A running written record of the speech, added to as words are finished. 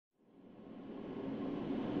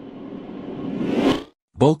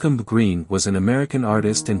Balcomb Greene was an American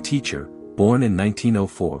artist and teacher, born in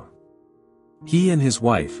 1904. He and his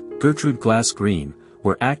wife, Gertrude Glass Greene,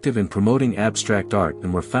 were active in promoting abstract art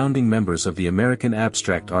and were founding members of the American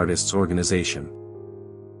Abstract Artists Organization.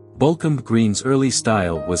 Balcomb Greene's early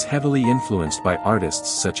style was heavily influenced by artists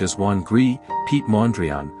such as Juan Gris, Piet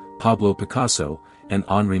Mondrian, Pablo Picasso, and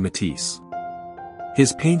Henri Matisse.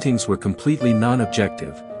 His paintings were completely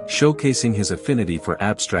non-objective, showcasing his affinity for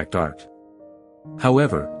abstract art.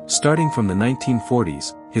 However, starting from the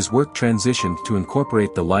 1940s, his work transitioned to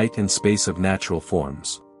incorporate the light and space of natural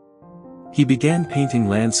forms. He began painting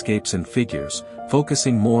landscapes and figures,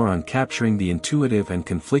 focusing more on capturing the intuitive and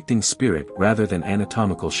conflicting spirit rather than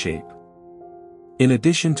anatomical shape. In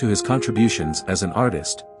addition to his contributions as an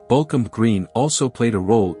artist, Balcomb Greene also played a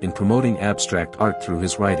role in promoting abstract art through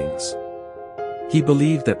his writings. He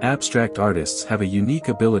believed that abstract artists have a unique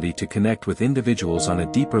ability to connect with individuals on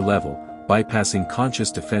a deeper level, bypassing conscious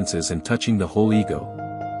defenses and touching the whole ego.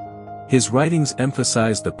 His writings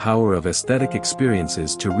emphasized the power of aesthetic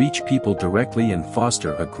experiences to reach people directly and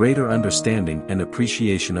foster a greater understanding and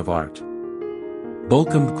appreciation of art.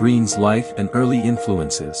 Balcomb Greene's life and early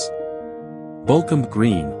influences. Balcomb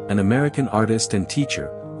Greene, an American artist and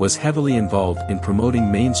teacher, was heavily involved in promoting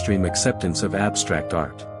mainstream acceptance of abstract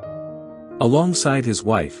art. Alongside his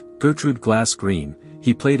wife, Gertrude Glass Greene,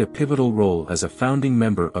 he played a pivotal role as a founding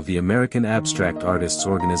member of the American Abstract Artists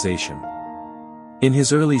Organization. In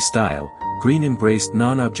his early style, Greene embraced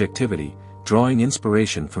non-objectivity, drawing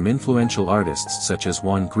inspiration from influential artists such as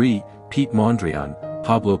Juan Gris, Piet Mondrian,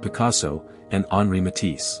 Pablo Picasso, and Henri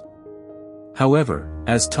Matisse. However,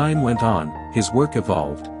 as time went on, his work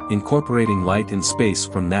evolved, incorporating light and space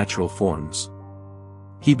from natural forms.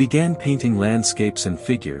 He began painting landscapes and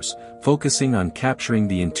figures, focusing on capturing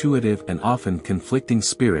the intuitive and often conflicting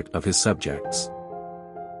spirit of his subjects.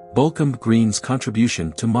 Balcomb Greene's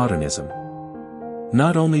contribution to modernism.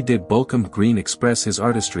 Not only did Balcomb Greene express his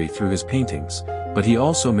artistry through his paintings, but he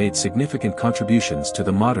also made significant contributions to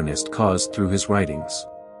the modernist cause through his writings.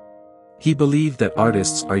 He believed that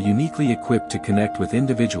artists are uniquely equipped to connect with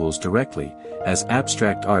individuals directly, as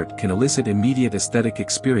abstract art can elicit immediate aesthetic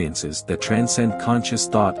experiences that transcend conscious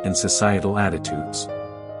thought and societal attitudes.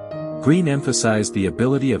 Greene emphasized the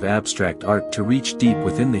ability of abstract art to reach deep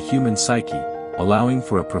within the human psyche, allowing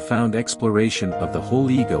for a profound exploration of the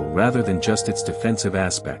whole ego rather than just its defensive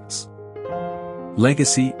aspects.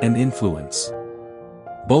 Legacy and influence.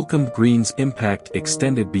 Balcomb Greene's impact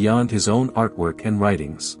extended beyond his own artwork and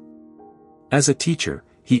writings. As a teacher,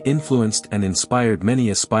 he influenced and inspired many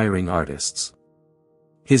aspiring artists.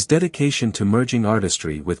 His dedication to merging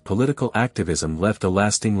artistry with political activism left a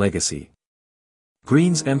lasting legacy.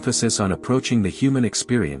 Greene's emphasis on approaching the human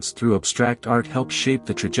experience through abstract art helped shape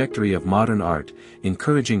the trajectory of modern art,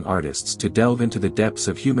 encouraging artists to delve into the depths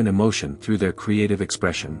of human emotion through their creative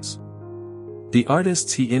expressions. The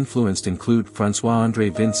artists he influenced include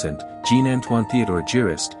François-André Vincent, Jean-Antoine Théodore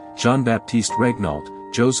Girist, Jean-Baptiste Regnault,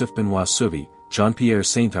 Joseph Benoit Souvy, Jean-Pierre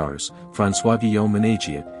Saint-Ars, François-Guillaume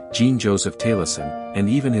Ménagier, Jean-Joseph Taillesson, and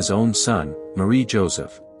even his own son,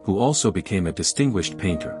 Marie-Joseph, who also became a distinguished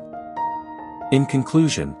painter. In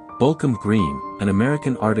conclusion, Balcomb Greene, an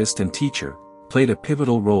American artist and teacher, played a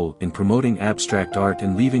pivotal role in promoting abstract art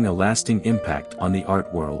and leaving a lasting impact on the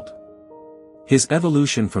art world. His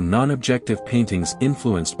evolution from non-objective paintings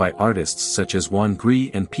influenced by artists such as Juan Gris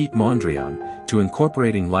and Piet Mondrian, to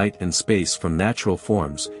incorporating light and space from natural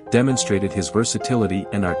forms, demonstrated his versatility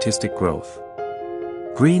and artistic growth.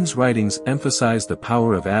 Greene's writings emphasize the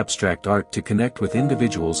power of abstract art to connect with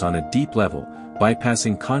individuals on a deep level,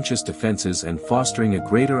 bypassing conscious defenses and fostering a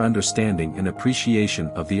greater understanding and appreciation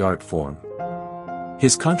of the art form.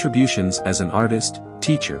 His contributions as an artist,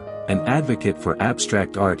 teacher, and advocate for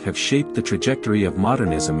abstract art have shaped the trajectory of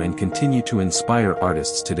modernism and continue to inspire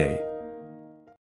artists today.